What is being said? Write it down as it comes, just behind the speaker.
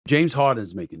James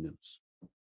Harden's making news.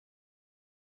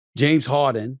 James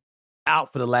Harden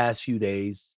out for the last few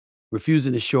days,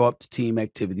 refusing to show up to team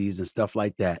activities and stuff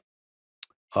like that.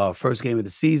 First game of the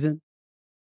season,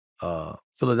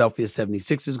 Philadelphia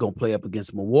 76ers going to play up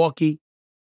against Milwaukee.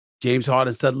 James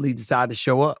Harden suddenly decided to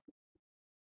show up.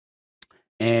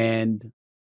 And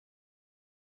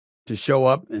to show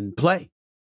up and play.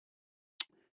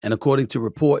 And according to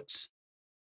reports,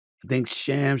 I think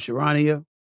Sham Charania,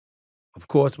 of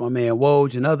course, my man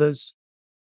Woj and others,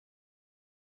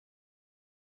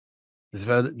 the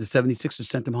 76ers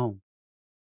sent him home.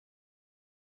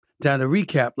 Now, to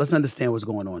recap, let's understand what's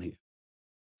going on here.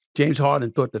 James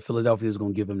Harden thought that Philadelphia was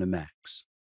going to give him the max.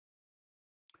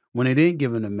 When they didn't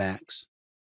give him the max,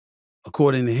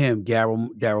 according to him,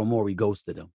 Daryl Morey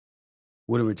ghosted him,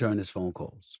 wouldn't return his phone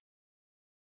calls.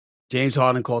 James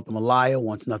Harden called him a liar,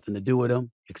 wants nothing to do with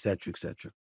him, et cetera, et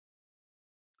cetera.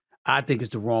 I think it's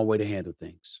the wrong way to handle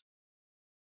things.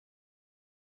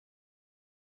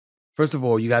 First of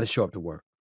all, you got to show up to work.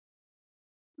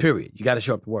 Period. You got to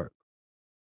show up to work.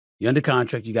 You're under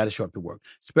contract, you got to show up to work.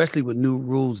 Especially with new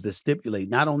rules that stipulate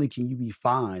not only can you be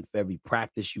fined for every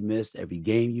practice you miss, every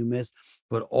game you miss,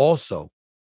 but also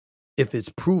if it's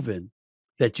proven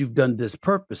that you've done this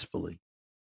purposefully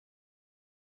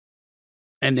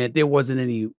and that there wasn't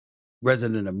any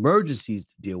resident emergencies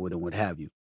to deal with and what have you.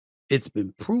 It's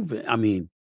been proven. I mean,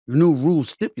 new rules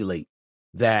stipulate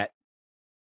that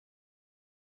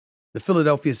the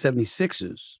Philadelphia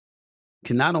 76ers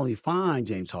can not only fine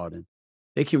James Harden,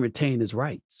 they can retain his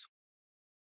rights,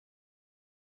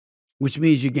 which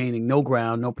means you're gaining no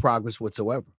ground, no progress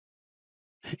whatsoever.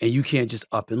 And you can't just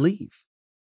up and leave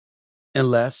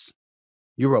unless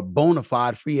you're a bona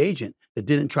fide free agent that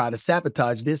didn't try to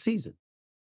sabotage their season.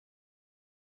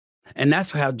 And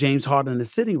that's how James Harden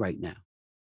is sitting right now.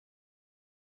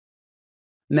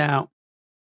 Now,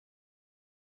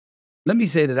 let me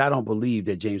say that I don't believe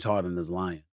that James Harden is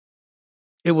lying.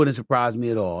 It wouldn't surprise me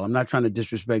at all. I'm not trying to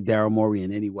disrespect Daryl Morey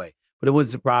in any way, but it wouldn't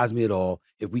surprise me at all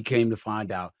if we came to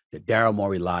find out that Daryl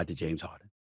Morey lied to James Harden.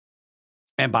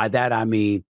 And by that, I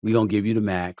mean, we're going to give you the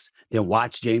max, then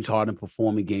watch James Harden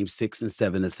perform in game 6 and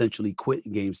 7, essentially quit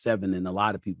in game 7 in a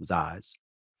lot of people's eyes.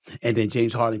 And then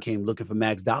James Harden came looking for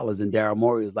max dollars, and Daryl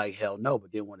Morey was like, hell no, but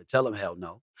didn't want to tell him hell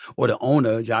no. Or the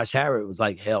owner, Josh Harris, was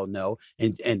like, hell no.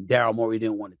 And Daryl Morey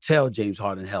didn't want to tell James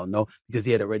Harden hell no because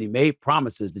he had already made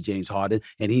promises to James Harden,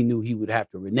 and he knew he would have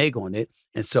to renege on it.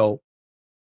 And so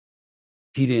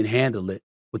he didn't handle it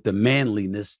with the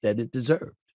manliness that it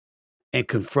deserved and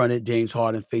confronted James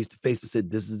Harden face to face and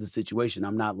said, this is the situation.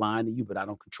 I'm not lying to you, but I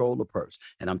don't control the purse.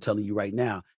 And I'm telling you right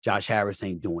now, Josh Harris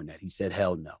ain't doing that. He said,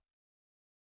 hell no.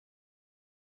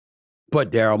 But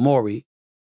Daryl Morey,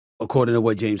 according to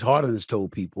what James Harden has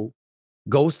told people,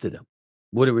 ghosted him,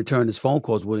 wouldn't return his phone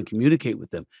calls, wouldn't communicate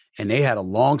with them. And they had a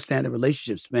long-standing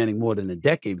relationship spanning more than a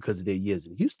decade because of their years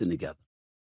in Houston together.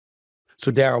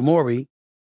 So Daryl Morey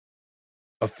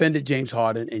offended James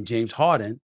Harden, and James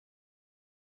Harden,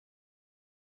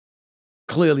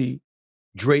 clearly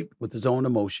draped with his own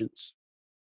emotions,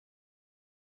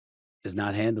 is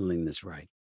not handling this right.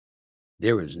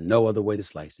 There is no other way to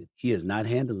slice it. He is not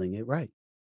handling it right.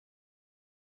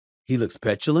 He looks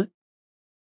petulant.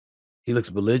 He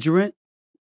looks belligerent.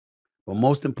 But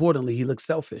most importantly, he looks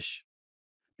selfish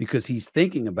because he's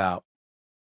thinking about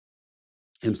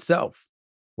himself.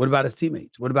 What about his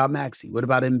teammates? What about Maxey? What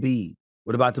about Embiid?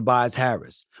 What about Tobias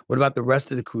Harris? What about the rest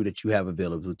of the crew that you have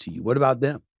available to you? What about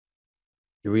them?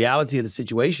 The reality of the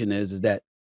situation is that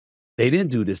they didn't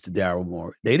do this to Daryl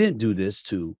Morey. They didn't do this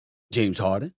to James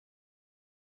Harden.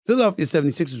 Philadelphia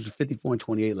 76ers was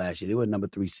 54-28 last year. They were number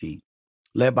 3 seed,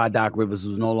 led by Doc Rivers,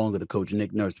 who's no longer the coach.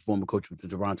 Nick Nurse, the former coach with the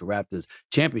Toronto Raptors,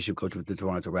 championship coach with the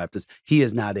Toronto Raptors. He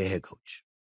is now their head coach.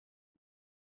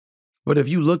 But if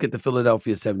you look at the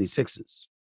Philadelphia 76ers,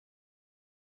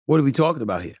 what are we talking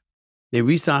about here? They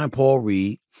re-signed Paul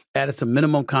Reed, added some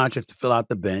minimum contracts to fill out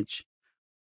the bench,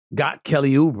 got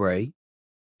Kelly Oubre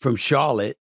from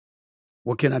Charlotte.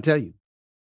 What can I tell you?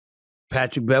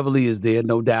 Patrick Beverley is there,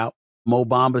 no doubt. Mo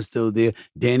Bamba's still there.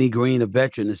 Danny Green, a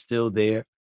veteran, is still there.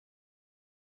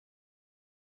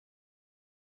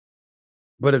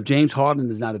 But if James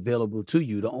Harden is not available to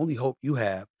you, the only hope you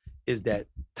have is that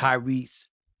Tyrese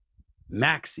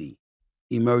Maxey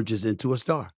emerges into a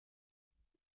star.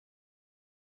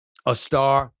 A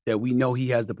star that we know he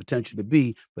has the potential to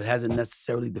be, but hasn't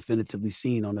necessarily definitively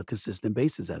seen on a consistent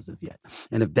basis as of yet.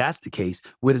 And if that's the case,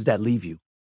 where does that leave you?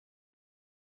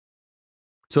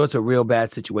 So it's a real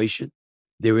bad situation.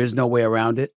 There is no way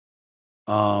around it.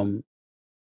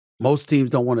 Most teams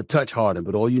don't want to touch Harden,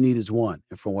 but all you need is one.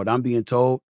 And from what I'm being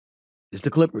told, it's the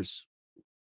Clippers.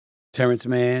 Terrence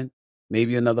Mann,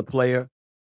 maybe another player.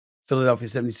 Philadelphia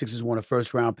 76ers want a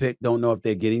first-round pick. Don't know if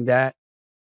they're getting that.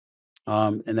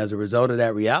 And as a result of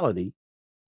that reality,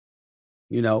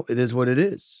 it is what it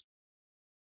is.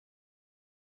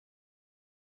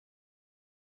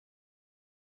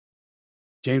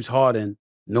 James Harden,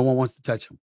 no one wants to touch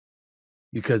him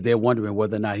because they're wondering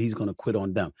whether or not he's going to quit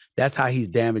on them. That's how he's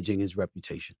damaging his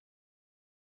reputation.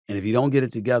 And if you don't get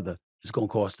it together, it's going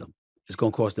to cost him. It's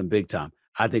going to cost him big time.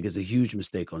 I think it's a huge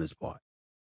mistake on his part.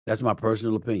 That's my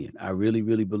personal opinion. I really,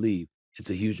 really believe it's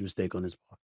a huge mistake on his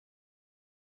part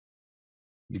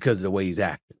because of the way he's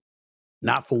acting.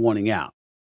 Not for wanting out,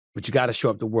 but you got to show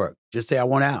up to work. Just say, I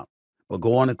want out. But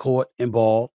go on the court and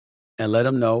ball and let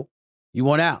them know you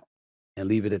want out and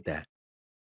leave it at that.